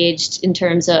them engaged in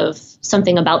terms of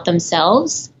something about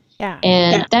themselves. Yeah.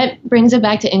 And that brings it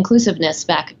back to inclusiveness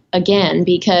back again,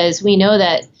 because we know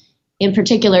that in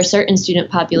particular, certain student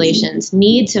populations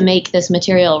need to make this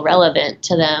material relevant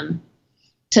to them,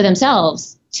 to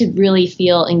themselves, to really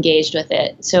feel engaged with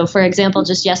it. So, for example,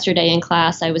 just yesterday in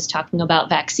class, I was talking about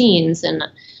vaccines, and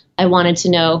I wanted to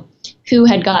know who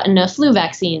had gotten a flu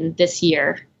vaccine this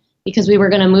year, because we were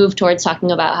going to move towards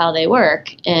talking about how they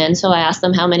work. And so I asked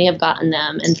them how many have gotten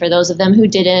them. And for those of them who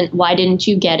didn't, why didn't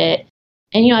you get it?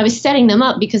 And, I was setting them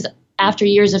up because after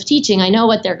years of teaching, I know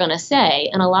what they're going to say.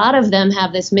 And a lot of them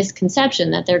have this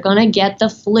misconception that they're going to get the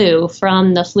flu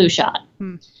from the flu shot.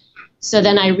 So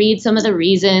then I read some of the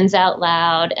reasons out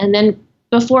loud. And then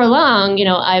before long,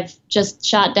 I've just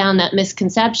shot down that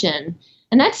misconception.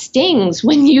 And that stings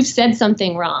when you've said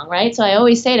something wrong, right? So I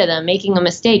always say to them, making a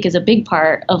mistake is a big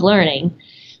part of learning.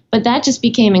 But that just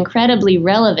became incredibly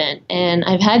relevant. And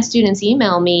I've had students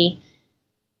email me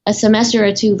a semester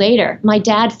or two later, my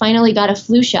dad finally got a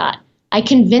flu shot. I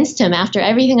convinced him after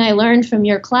everything I learned from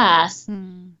your class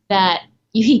that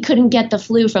he couldn't get the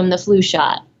flu from the flu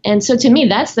shot. And so to me,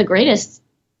 that's the greatest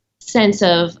sense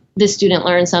of this student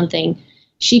learn something,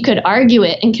 she could argue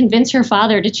it and convince her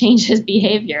father to change his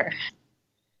behavior.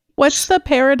 What's the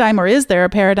paradigm, or is there a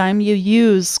paradigm you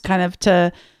use kind of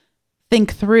to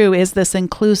think through, is this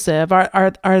inclusive?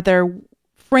 Are there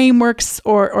frameworks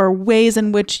or ways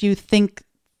in which you think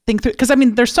through? Because I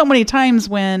mean, there's so many times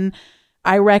when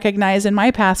I recognize in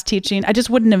my past teaching, I just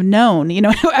wouldn't have known,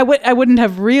 I wouldn't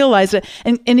have realized it.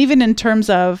 And even in terms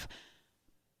of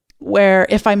where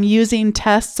if I'm using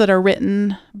tests that are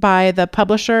written by the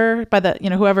publisher, by the,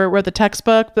 whoever wrote the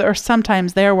textbook, there are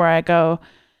sometimes there where I go,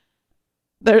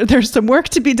 there's some work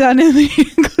to be done in the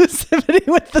inclusivity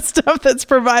with the stuff that's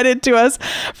provided to us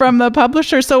from the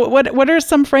publisher. So what are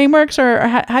some frameworks, or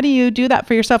how do you do that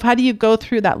for yourself? How do you go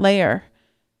through that layer?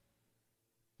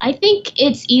 I think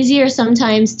it's easier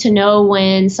sometimes to know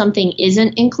when something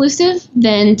isn't inclusive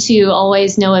than to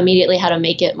always know immediately how to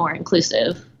make it more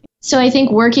inclusive. So I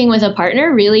think working with a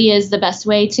partner really is the best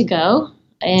way to go.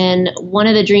 And one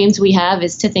of the dreams we have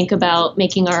is to think about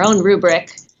making our own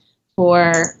rubric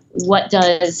for what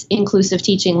does inclusive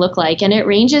teaching look like. And it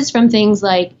ranges from things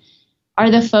like, are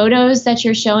the photos that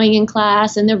you're showing in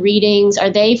class and the readings, are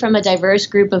they from a diverse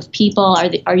group of people?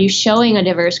 Are you showing a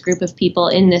diverse group of people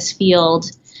in this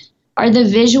field? Are the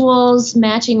visuals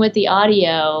matching with the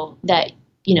audio that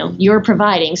you're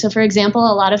providing? So for example,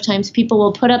 a lot of times people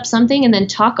will put up something and then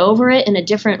talk over it in a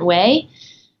different way.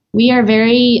 We are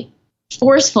very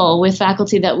forceful with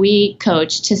faculty that we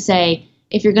coach to say,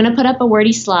 if you're going to put up a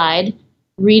wordy slide,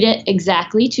 read it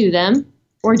exactly to them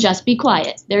or just be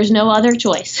quiet. There's no other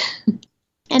choice.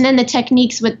 And then the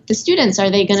techniques with the students, are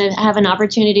they going to have an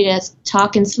opportunity to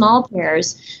talk in small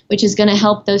pairs, which is going to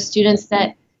help those students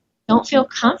that don't feel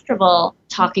comfortable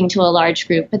talking to a large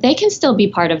group, but they can still be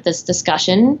part of this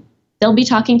discussion. They'll be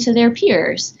talking to their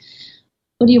peers.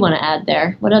 What do you want to add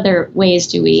there? What other ways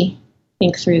do we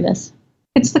think through this?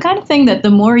 It's the kind of thing that the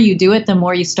more you do it, the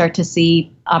more you start to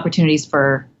see opportunities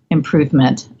for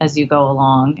improvement as you go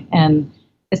along. And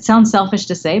it sounds selfish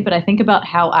to say, but I think about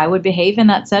how I would behave in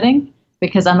that setting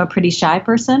because I'm a pretty shy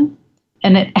person.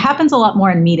 And it happens a lot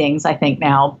more in meetings, I think,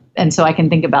 now. And so I can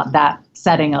think about that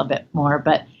setting a bit more.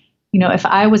 But if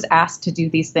I was asked to do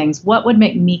these things, what would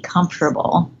make me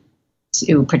comfortable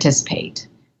to participate?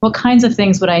 What kinds of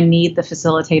things would I need the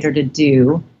facilitator to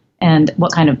do? And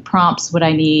what kind of prompts would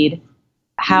I need?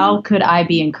 How could I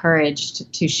be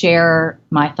encouraged to share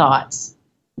my thoughts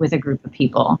with a group of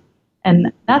people?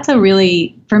 And that's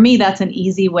for me, that's an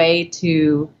easy way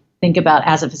to think about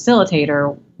as a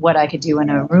facilitator what I could do in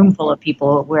a room full of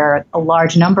people where a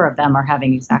large number of them are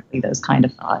having exactly those kind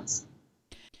of thoughts.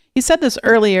 You said this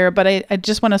earlier, but I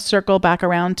just want to circle back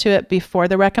around to it before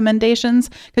the recommendations,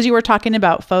 because you were talking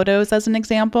about photos as an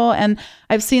example. And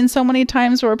I've seen so many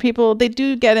times where people, they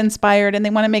do get inspired and they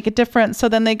want to make a difference. So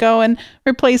then they go and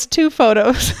replace 2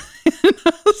 photos in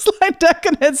a slide deck.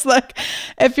 And it's like,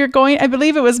 if you're going, I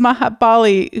believe it was Mahat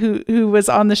Bali who was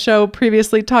on the show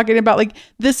previously talking about, like,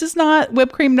 this is not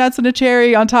whipped cream, nuts, and a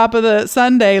cherry on top of the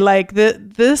sundae. Like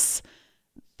this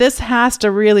has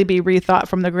to really be rethought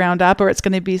from the ground up, or it's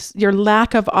going to be your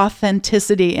lack of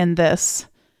authenticity in this,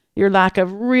 your lack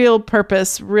of real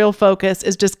purpose, real focus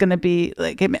is just going to be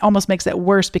like, it almost makes it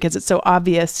worse because it's so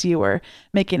obvious you were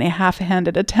making a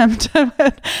half-handed attempt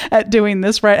at doing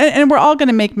this right. And we're all going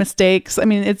to make mistakes. I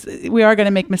mean, we are going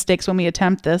to make mistakes when we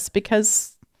attempt this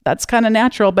because that's kind of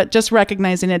natural, but just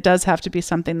recognizing it does have to be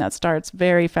something that starts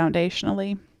very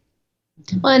foundationally.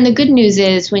 Well, and the good news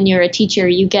is when you're a teacher,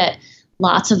 you get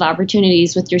lots of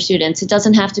opportunities with your students. It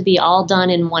doesn't have to be all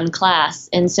done in one class.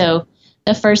 And so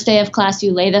the first day of class,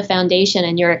 you lay the foundation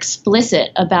and you're explicit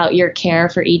about your care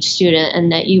for each student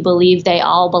and that you believe they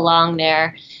all belong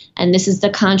there. And this is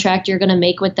the contract you're going to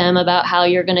make with them about how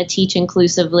you're going to teach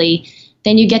inclusively.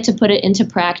 Then you get to put it into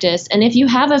practice. And if you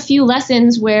have a few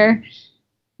lessons where,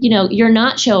 you're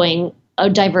not showing a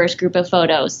diverse group of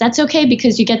photos, that's okay,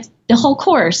 because you get the whole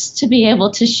course to be able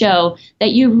to show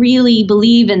that you really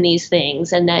believe in these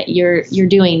things and that you're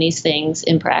doing these things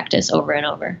in practice over and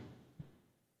over.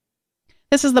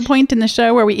 This is the point in the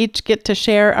show where we each get to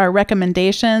share our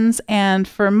recommendations. And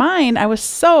for mine, I was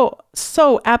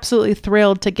so absolutely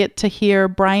thrilled to get to hear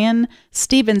Bryan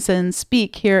Stevenson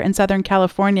speak here in Southern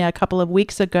California a couple of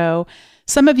weeks ago.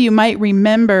 Some of you might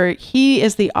remember he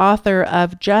is the author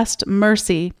of Just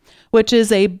Mercy, which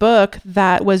is a book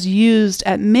that was used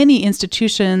at many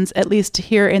institutions, at least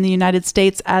here in the United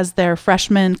States, as their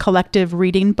freshman collective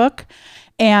reading book.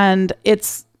 And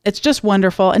it's just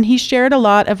wonderful. And he shared a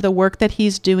lot of the work that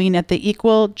he's doing at the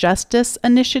Equal Justice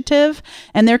Initiative.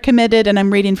 And they're committed, and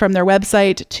I'm reading from their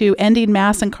website, to ending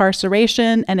mass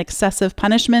incarceration and excessive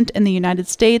punishment in the United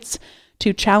States,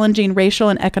 to challenging racial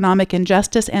and economic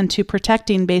injustice and to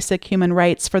protecting basic human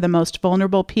rights for the most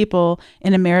vulnerable people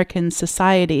in American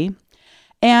society.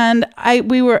 And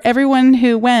everyone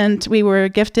who went, we were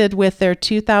gifted with their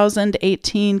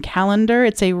 2018 calendar.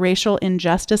 It's a racial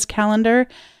injustice calendar.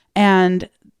 And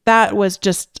that was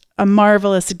just a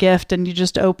marvelous gift. And you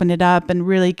just open it up and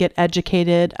really get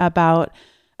educated about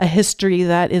a history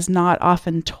that is not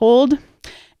often told.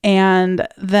 And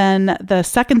then the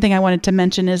second thing I wanted to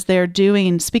mention is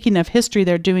speaking of history,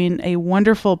 they're doing a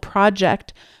wonderful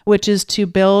project, which is to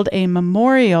build a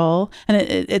memorial. And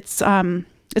it's to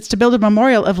build a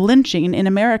memorial of lynching in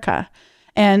America.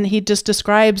 And he just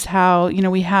describes how,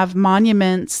 we have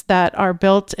monuments that are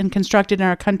built and constructed in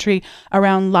our country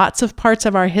around lots of parts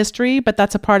of our history, but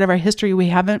that's a part of our history we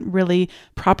haven't really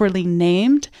properly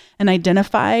named and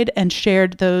identified and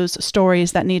shared those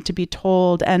stories that need to be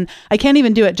told. And I can't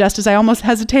even do it justice. I almost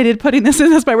hesitated putting this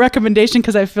in as my recommendation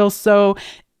because I feel so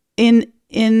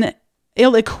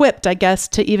ill-equipped, I guess,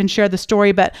 to even share the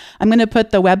story, but I'm going to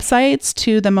put the websites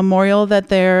to the memorial that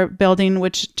they're building,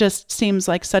 which just seems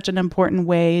like such an important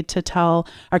way to tell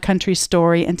our country's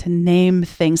story and to name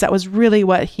things. That was really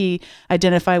what he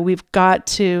identified. We've got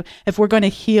to, if we're going to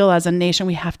heal as a nation,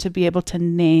 we have to be able to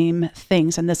name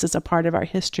things. And this is a part of our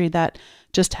history that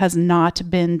just has not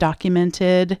been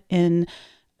documented in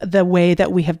the way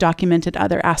that we have documented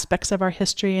other aspects of our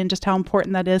history, and just how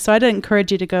important that is. So I'd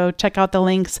encourage you to go check out the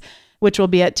links, which will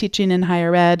be at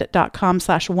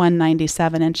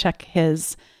teachinginhighered.com/197, and check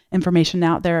his information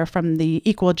out there from the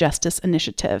Equal Justice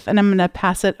Initiative. And I'm going to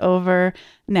pass it over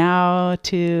now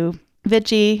to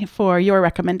Vicki for your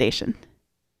recommendation.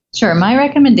 Sure. My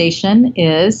recommendation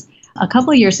is, a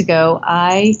couple of years ago,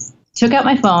 I took out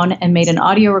my phone and made an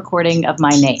audio recording of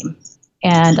my name.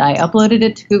 And I uploaded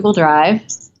it to Google Drive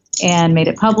and made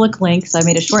it public link. So I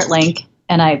made a short link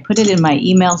and I put it in my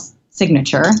email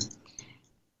signature,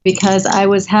 because I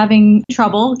was having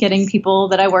trouble getting people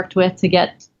that I worked with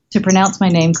to pronounce my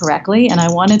name correctly, and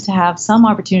I wanted to have some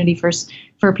opportunity for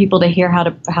people to hear how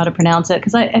to pronounce it,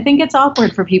 because I think it's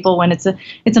awkward for people when it's an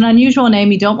unusual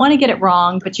name. You don't want to get it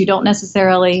wrong, but you don't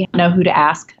necessarily know who to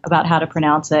ask about how to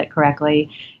pronounce it correctly.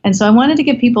 And so I wanted to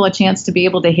give people a chance to be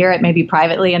able to hear it, maybe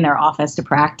privately in their office, to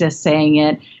practice saying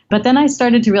it. But then I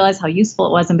started to realize how useful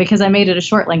it was, and because I made it a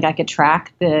short link, I could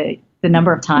track the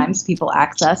number of times people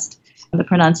accessed the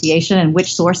pronunciation and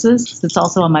which sources. It's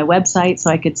also on my website, so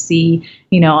I could see,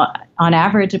 on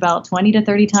average about 20 to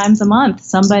 30 times a month,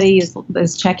 somebody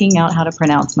is checking out how to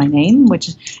pronounce my name,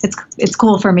 which it's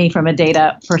cool for me from a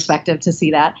data perspective to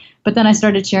see that. But then I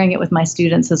started sharing it with my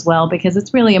students as well, because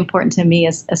it's really important to me,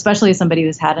 especially as somebody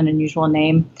who's had an unusual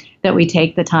name, that we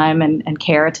take the time and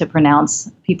care to pronounce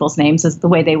people's names as the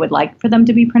way they would like for them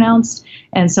to be pronounced.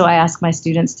 And so I ask my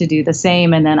students to do the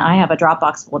same. And then I have a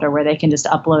Dropbox folder where they can just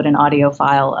upload an audio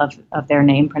file of their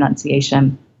name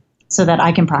pronunciation so that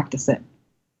I can practice it.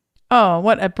 Oh,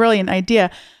 what a brilliant idea.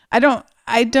 I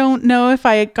don't know if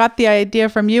I got the idea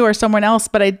from you or someone else,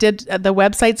 but I did. The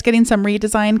website's getting some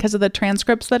redesign because of the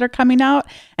transcripts that are coming out.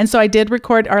 And so I did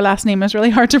record. Our last name is really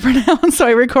hard to pronounce, so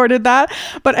I recorded that.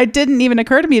 But it didn't even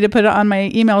occur to me to put it on my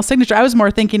email signature. I was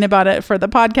more thinking about it for the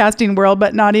podcasting world,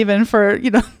 but not even for,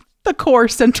 the core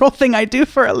central thing I do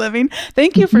for a living.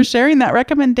 Thank you for sharing that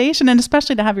recommendation, and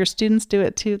especially to have your students do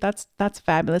it too. That's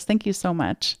fabulous. Thank you so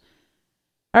much.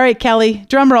 All right, Kelly,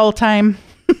 drum roll time.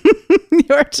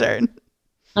 Your turn.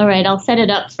 All right, I'll set it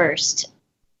up first.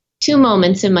 2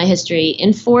 moments in my history.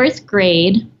 In 4th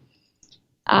grade,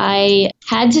 I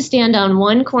had to stand on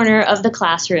one corner of the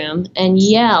classroom and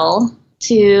yell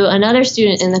to another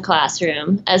student in the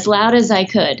classroom as loud as I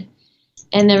could.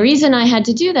 And the reason I had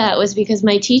to do that was because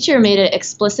my teacher made it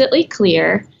explicitly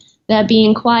clear that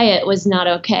being quiet was not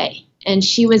okay, and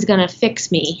she was going to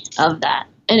fix me of that.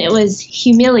 And it was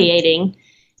humiliating,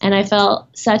 and I felt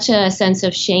such a sense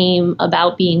of shame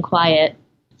about being quiet.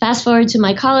 Fast forward to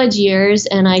my college years,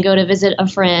 and I go to visit a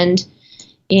friend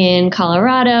in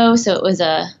Colorado. So it was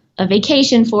a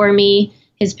vacation for me.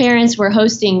 His parents were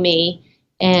hosting me,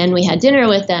 and we had dinner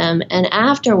with them. And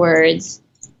afterwards,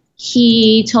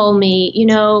 he told me,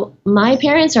 my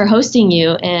parents are hosting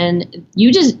you, and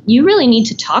you really need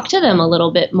to talk to them a little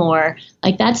bit more.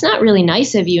 Like, that's not really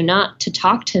nice of you not to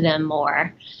talk to them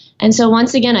more. And so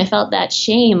once again, I felt that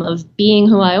shame of being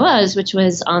who I was, which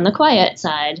was on the quiet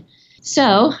side.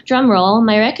 So, drum roll,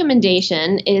 my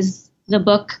recommendation is the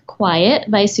book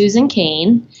Quiet by Susan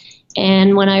Cain.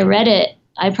 And when I read it,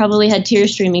 I probably had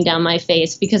tears streaming down my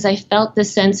face because I felt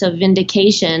this sense of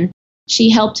vindication.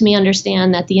 She helped me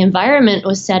understand that the environment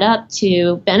was set up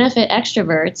to benefit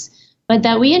extroverts, but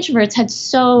that we introverts had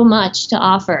so much to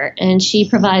offer. And she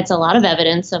provides a lot of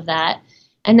evidence of that.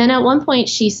 And then at one point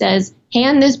she says,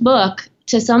 hand this book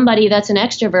to somebody that's an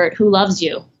extrovert who loves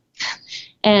you.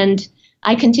 And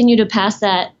I continue to pass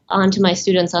that on to my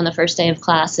students on the first day of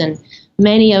class, and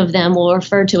many of them will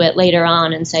refer to it later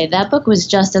on and say, that book was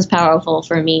just as powerful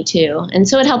for me too. And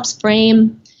so it helps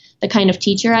frame the kind of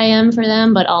teacher I am for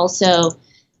them, but also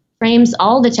frames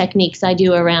all the techniques I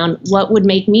do around what would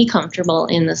make me comfortable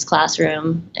in this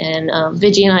classroom. And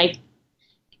Viji and I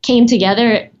came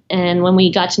together, and when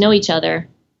we got to know each other,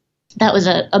 that was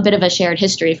a bit of a shared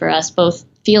history for us, both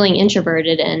feeling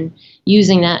introverted and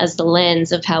using that as the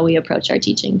lens of how we approach our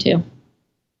teaching too.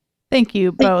 Thank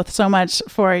you both so much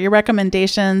for your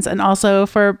recommendations and also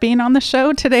for being on the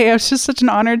show today. It was just such an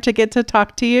honor to get to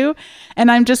talk to you. And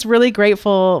I'm just really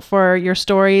grateful for your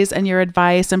stories and your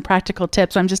advice and practical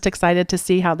tips. I'm just excited to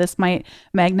see how this might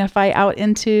magnify out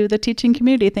into the teaching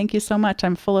community. Thank you so much.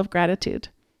 I'm full of gratitude.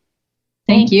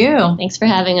 Thank you. Thanks for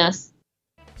having us.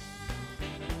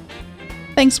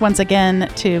 Thanks once again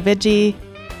to Viji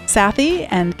Sathi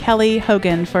and Kelly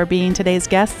Hogan for being today's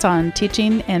guests on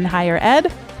Teaching in Higher Ed.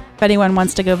 If anyone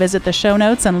wants to go visit the show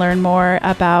notes and learn more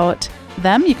about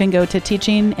them, you can go to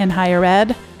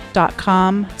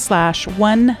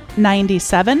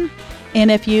teachinginhighered.com/197. And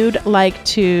if you'd like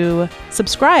to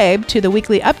subscribe to the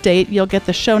weekly update, you'll get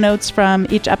the show notes from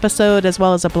each episode as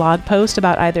well as a blog post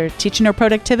about either teaching or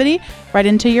productivity right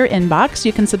into your inbox.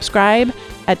 You can subscribe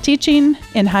at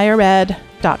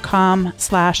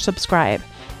teachinginhighered.com/subscribe.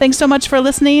 Thanks so much for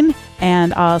listening,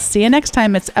 and I'll see you next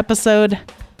time. It's episode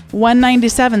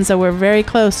 197, so we're very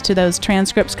close to those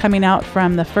transcripts coming out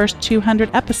from the first 200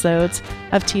 episodes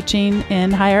of Teaching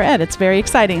in Higher Ed. It's very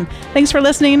exciting. Thanks for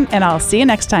listening, and I'll see you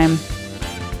next time.